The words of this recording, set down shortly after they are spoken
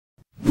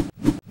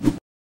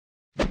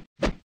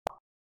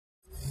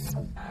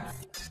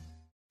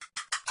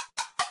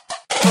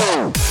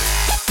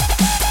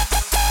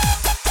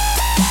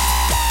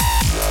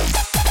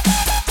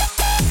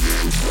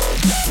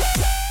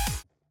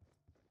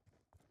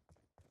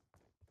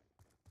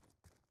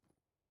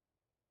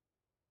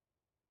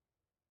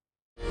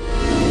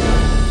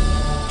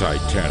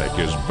Titanic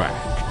is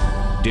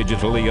back.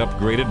 Digitally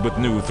upgraded with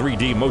new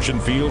 3D motion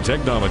field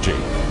technology.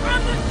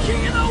 I'm the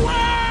king of the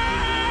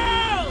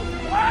world!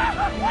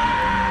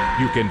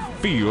 You can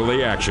feel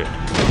the action.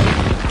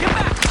 Get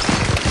back!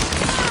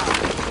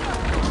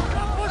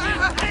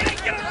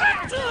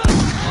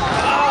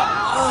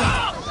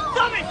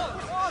 Stop me!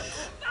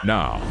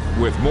 Now,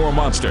 with more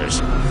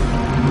monsters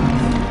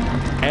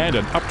and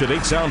an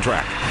up-to-date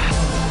soundtrack.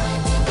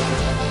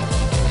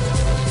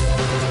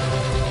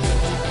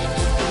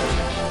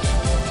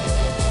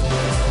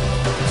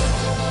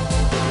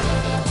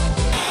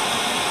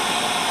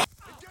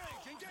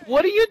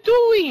 What are you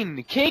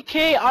doing?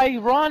 KK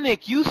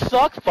ironic, you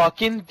suck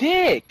fucking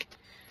dick.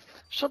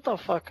 Shut the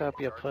fuck up,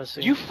 you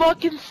pussy. You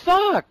fucking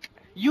suck.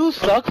 You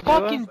suck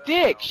fucking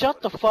dick.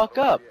 Shut the fuck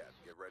up.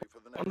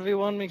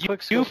 1v1 me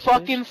quick You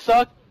fucking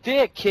suck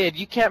dick, kid.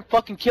 You can't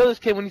fucking kill this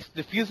kid when he's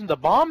defusing the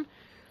bomb?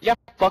 You have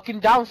fucking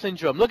Down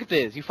syndrome. Look at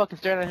this. You fucking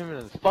staring at him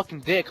in his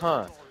fucking dick,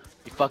 huh?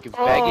 You fucking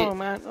faggot. Oh,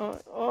 man.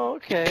 Oh,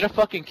 okay. Get a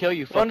fucking kill,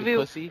 you fucking 1v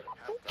pussy.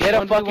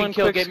 Get a fucking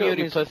kill, get muted,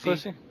 you pussy.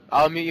 pussy.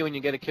 I'll mute you when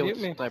you get a kill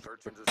with Mute the sniper.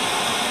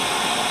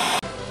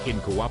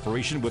 In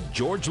cooperation with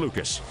George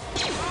Lucas.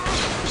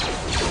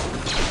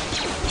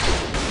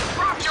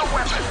 Drop your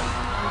weapon!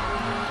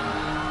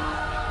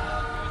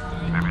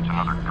 Maybe it's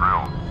another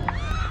drill.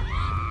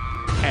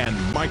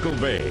 And Michael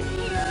Bay.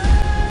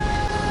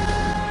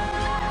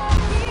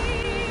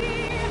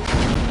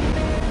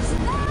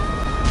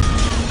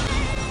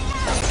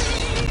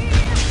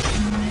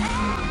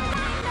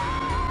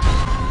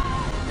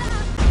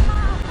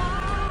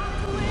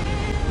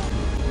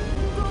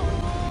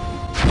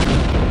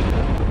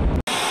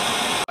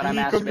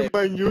 Come to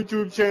my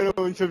YouTube channel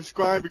and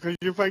subscribe, because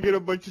if I get a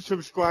bunch of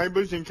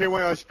subscribers and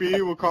KYSP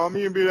will call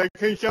me and be like,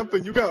 hey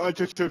Shepherd, you got a bunch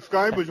of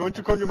subscribers, why don't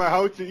you come to my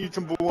house and eat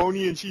some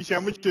bologna and cheese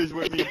sandwiches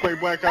with me and play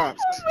Black Ops?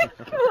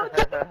 Oh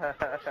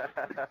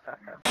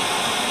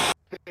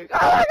my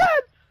god!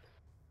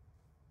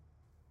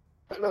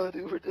 No,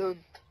 dude, we're done.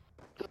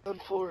 Done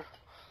for.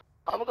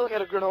 I'm gonna go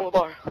get a granola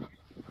bar.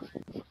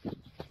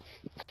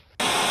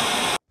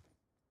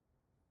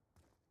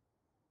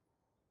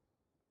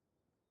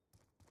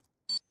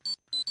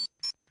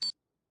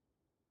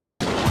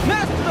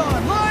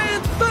 Mastodon,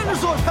 Lion,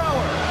 Thundersword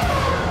power!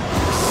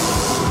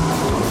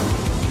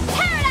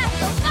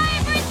 Pterodactyl,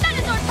 Firebird,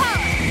 Thundersword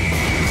power!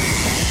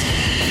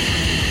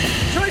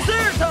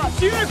 Triceratops,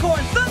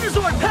 Unicorn,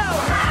 Thundersword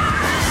power!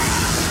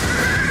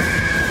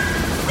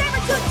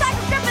 Saber-tooth,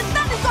 Tiger, Griffin,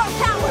 Thundersword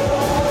power!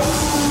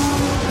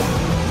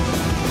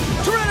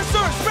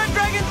 Tyrannosaurus, Red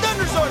Dragon,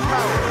 Thundersword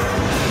power!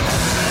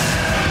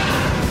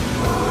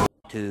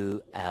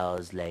 2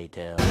 hours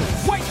later.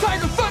 White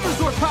Tiger,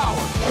 Thundersword power!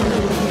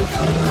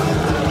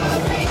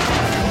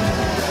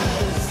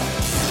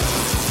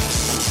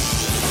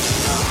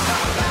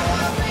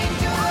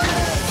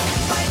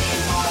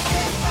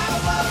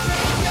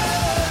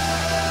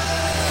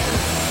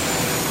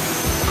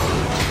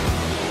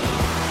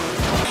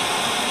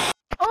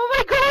 Oh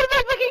my god,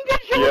 my fucking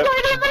good show! Yep. Oh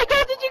my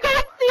god, did you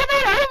guys see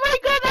that? Oh my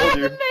god, that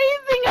was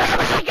amazing! Oh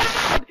my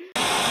god!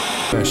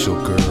 Special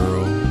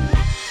girl.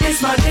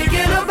 It's my dick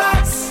in a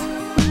box!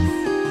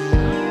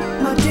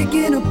 My dick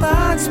in a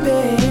box,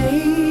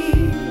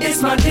 babe!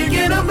 It's my dick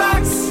in a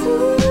box!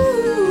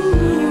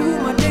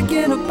 Ooh, my dick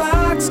in a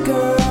box,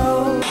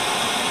 girl!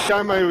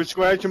 Time I was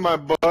scratching my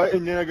butt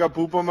and then I got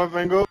poop on my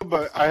finger,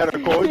 but I had a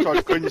cold so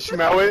I couldn't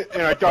smell it,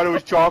 and I thought it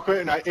was chocolate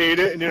and I ate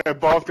it and then I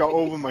barfed all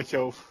over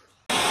myself.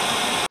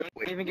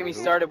 Don't even get me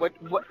started. What?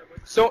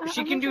 So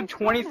she can do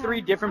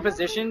 23 different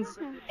positions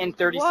in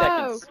 30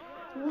 seconds.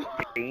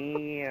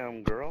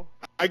 Damn, girl.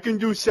 I can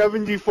do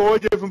 74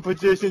 different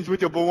positions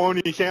with a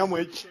bologna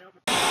sandwich.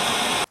 Who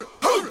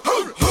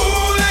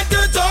let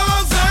the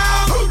dogs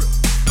out? Who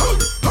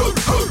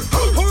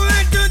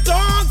let the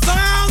dogs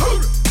out? Who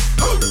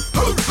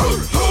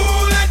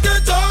let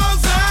the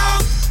dogs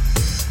out?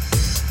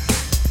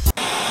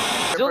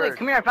 Zuli,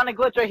 come here. I found a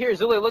glitch right here.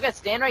 Zuli, look at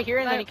stand right here,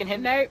 and then you can hit.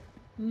 Nope.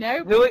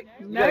 Nope. Zuli,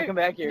 you Nope. gotta come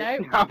back here.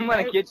 Nope. I'm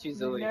gonna Nope. get you,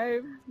 Zuli.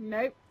 Nope.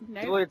 Nope.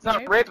 Nope. Zuli, it's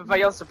not nope. rape if I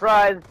yell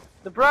surprise.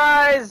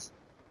 Surprise!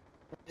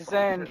 Just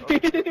saying.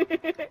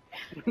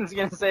 He's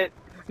gonna say it.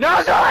 No,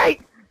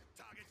 Zuli!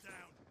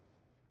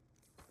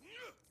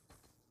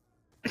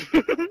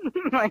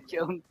 I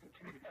killed him.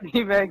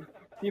 Teabag.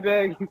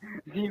 Teabag.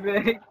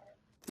 Teabag.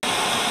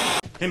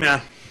 Hey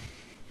man,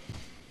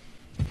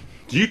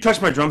 do you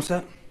touch my drum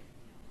set?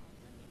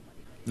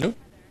 Nope.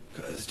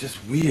 It's just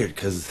weird,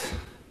 cause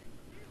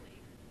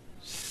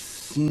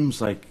seems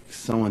like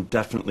someone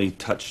definitely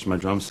touched my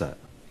drum set.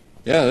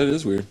 Yeah, that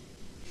is weird.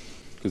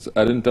 Because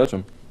I didn't touch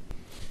him.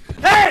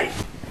 Hey!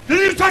 Did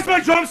you touch my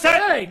drum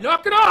set? Hey,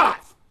 knock it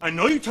off! I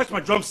know you touched my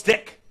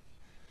drumstick,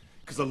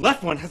 cause the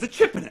left one has a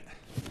chip in it.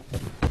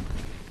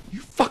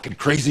 You fucking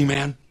crazy,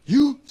 man.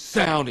 You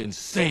sound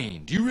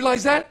insane. Do you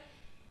realize that?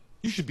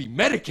 You should be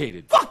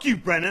medicated. Fuck you,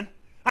 Brennan.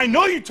 I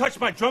know you touched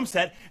my drum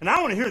set, and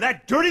I want to hear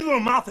that dirty little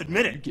mouth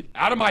admit it. Get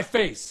out of my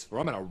face, or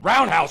I'm gonna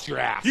roundhouse your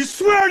ass. You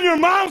swear on your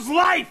mom's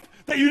life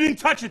that you didn't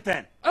touch it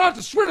then? I don't have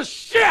to swear to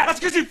shit! That's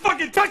because you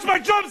fucking touched my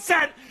drum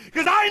set!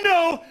 Because I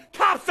know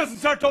cops doesn't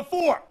start till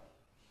 4!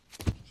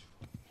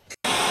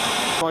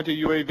 Want a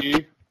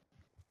UAV?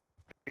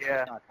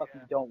 Yeah. No, I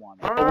fucking don't want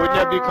it. But wouldn't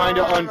that be kind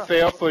of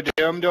unfair for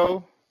them,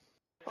 though?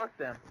 Fuck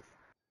them.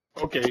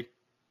 Okay.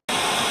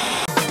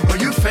 Oh,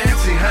 you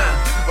fancy,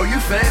 huh? Oh, you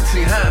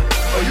fancy, huh?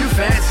 Oh, you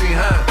fancy,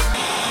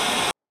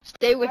 huh?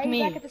 Stay with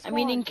me. I'm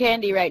eating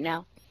candy right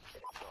now.